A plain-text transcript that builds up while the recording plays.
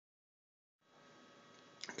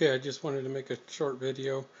Okay, I just wanted to make a short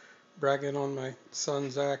video bragging on my son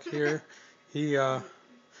Zach here. He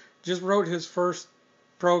just wrote his first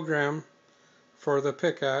program for the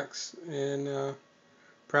PICaxe, and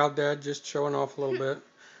proud dad, just showing off a little bit.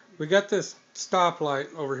 We got this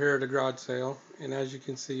stoplight over here at a garage sale, and as you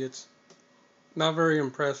can see, it's not very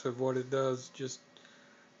impressive what it does. Just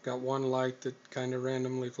got one light that kind of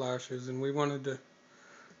randomly flashes, and we wanted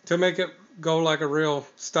to make it go like a real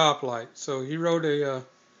stoplight. So he wrote a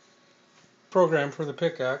program for the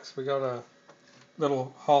PICaxe. We got a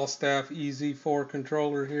little Hallstaff EZ4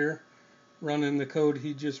 controller here running the code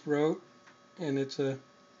he just wrote, and it's a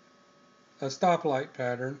stoplight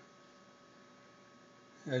pattern.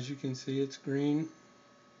 As you can see, it's green,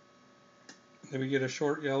 then we get a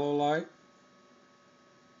short yellow light,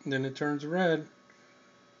 and then it turns red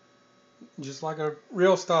just like a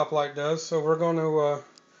real stoplight does. So we're going to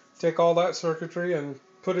take all that circuitry and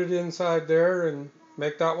put it inside there and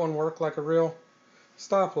make that one work like a real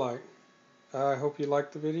stoplight. I hope you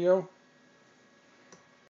liked the video.